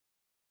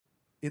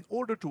In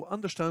order to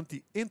understand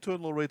the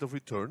internal rate of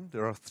return,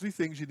 there are three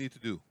things you need to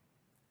do.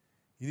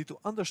 You need to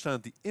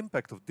understand the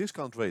impact of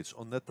discount rates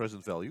on net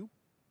present value,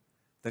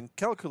 then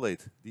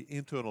calculate the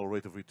internal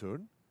rate of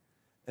return,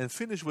 and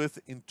finish with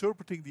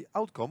interpreting the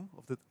outcome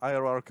of that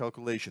IRR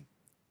calculation.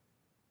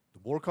 The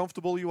more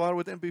comfortable you are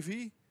with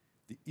NPV,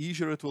 the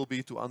easier it will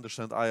be to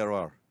understand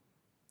IRR.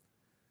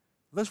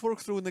 Let's work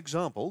through an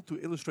example to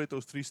illustrate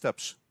those three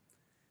steps.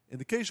 In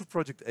the case of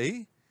project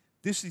A,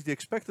 this is the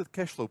expected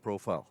cash flow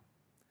profile.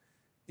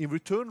 In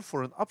return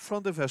for an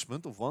upfront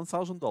investment of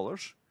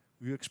 $1,000,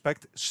 we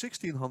expect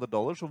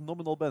 $1,600 of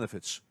nominal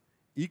benefits,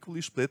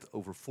 equally split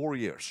over 4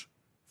 years,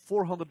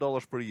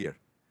 $400 per year.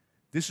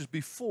 This is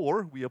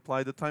before we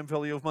apply the time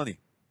value of money.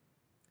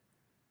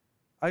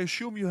 I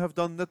assume you have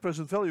done net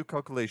present value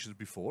calculations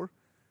before,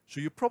 so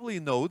you probably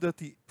know that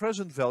the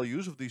present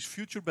values of these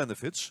future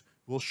benefits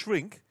will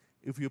shrink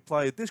if we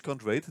apply a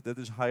discount rate that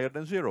is higher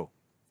than 0.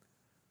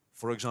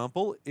 For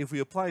example, if we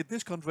apply a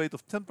discount rate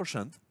of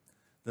 10%,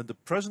 then the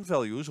present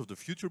values of the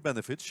future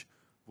benefits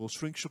will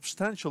shrink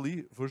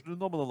substantially versus the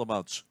nominal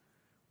amounts,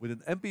 with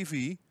an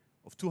NPV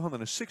of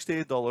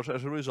 $268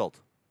 as a result.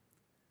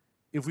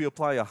 If we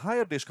apply a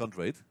higher discount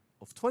rate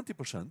of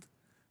 20%,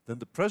 then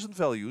the present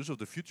values of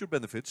the future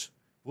benefits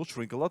will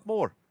shrink a lot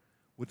more,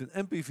 with an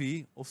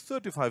NPV of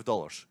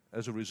 $35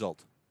 as a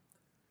result.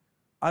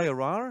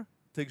 IRR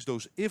takes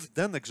those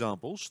if-then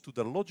examples to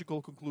their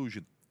logical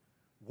conclusion.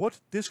 What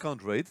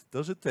discount rate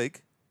does it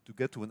take to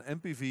get to an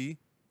NPV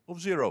of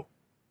 0?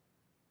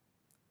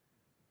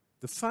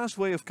 The fast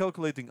way of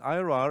calculating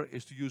IRR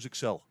is to use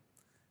Excel.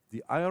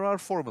 The IRR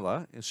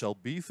formula in cell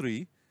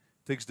B3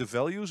 takes the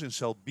values in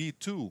cell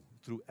B2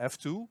 through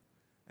F2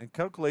 and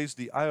calculates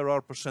the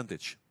IRR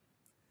percentage.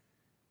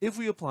 If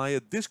we apply a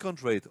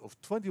discount rate of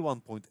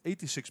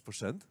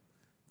 21.86%,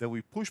 then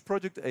we push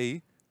project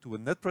A to a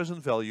net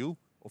present value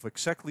of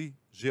exactly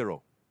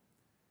 0.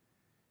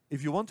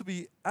 If you want to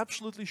be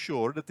absolutely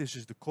sure that this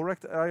is the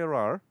correct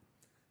IRR,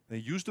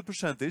 then use the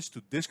percentage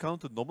to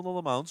discount the nominal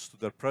amounts to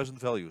their present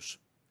values.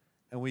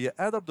 And when you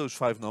add up those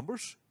 5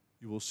 numbers,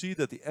 you will see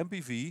that the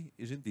NPV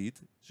is indeed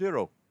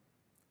 0.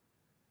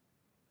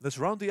 Let's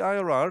round the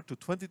IRR to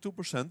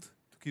 22% to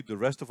keep the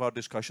rest of our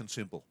discussion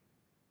simple.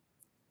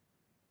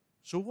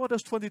 So what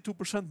does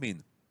 22%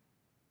 mean?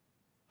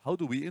 How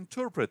do we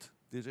interpret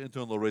this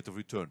internal rate of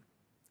return?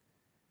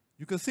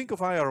 You can think of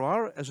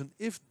IRR as an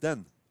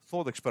if-then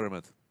thought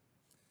experiment.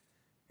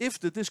 If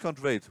the discount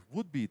rate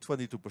would be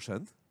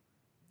 22%,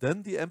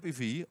 then the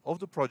NPV of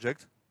the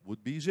project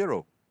would be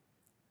 0.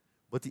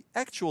 But the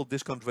actual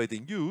discount rate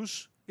in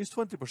use is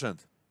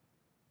 20%.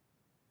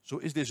 So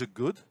is this a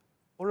good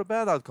or a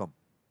bad outcome?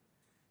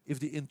 If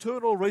the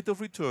internal rate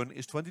of return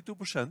is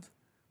 22%,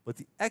 but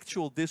the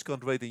actual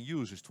discount rate in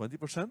use is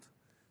 20%,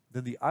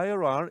 then the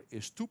IRR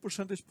is 2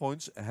 percentage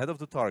points ahead of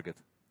the target,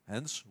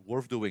 hence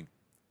worth doing.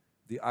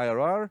 The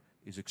IRR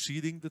is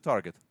exceeding the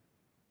target.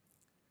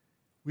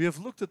 We have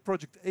looked at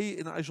project A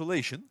in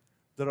isolation.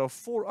 There are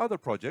 4 other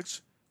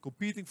projects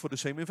competing for the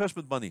same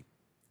investment money.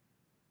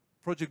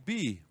 Project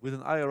B with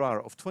an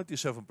IRR of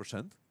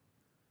 27%,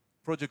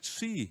 Project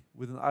C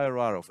with an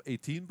IRR of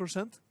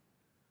 18%,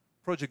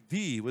 Project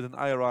D with an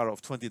IRR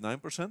of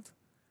 29%,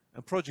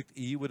 and Project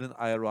E with an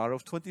IRR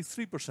of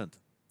 23%.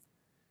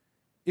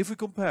 If we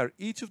compare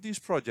each of these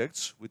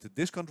projects with the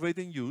discount rate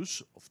in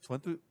use of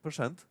 20%,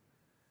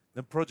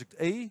 then Project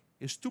A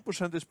is 2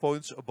 percentage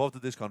points above the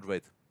discount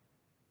rate.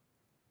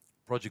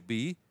 Project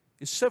B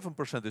is 7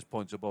 percentage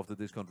points above the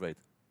discount rate.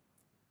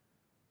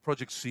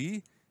 Project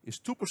C is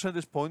 2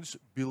 percentage points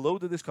below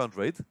the discount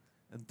rate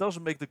and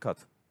doesn't make the cut.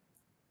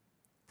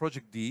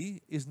 Project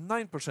D is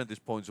 9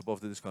 percentage points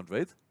above the discount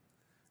rate,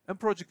 and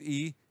Project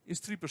E is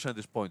 3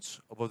 percentage points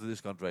above the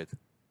discount rate.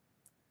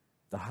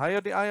 The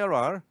higher the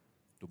IRR,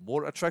 the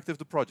more attractive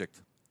the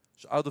project.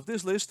 So out of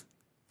this list,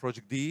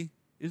 Project D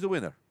is the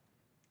winner.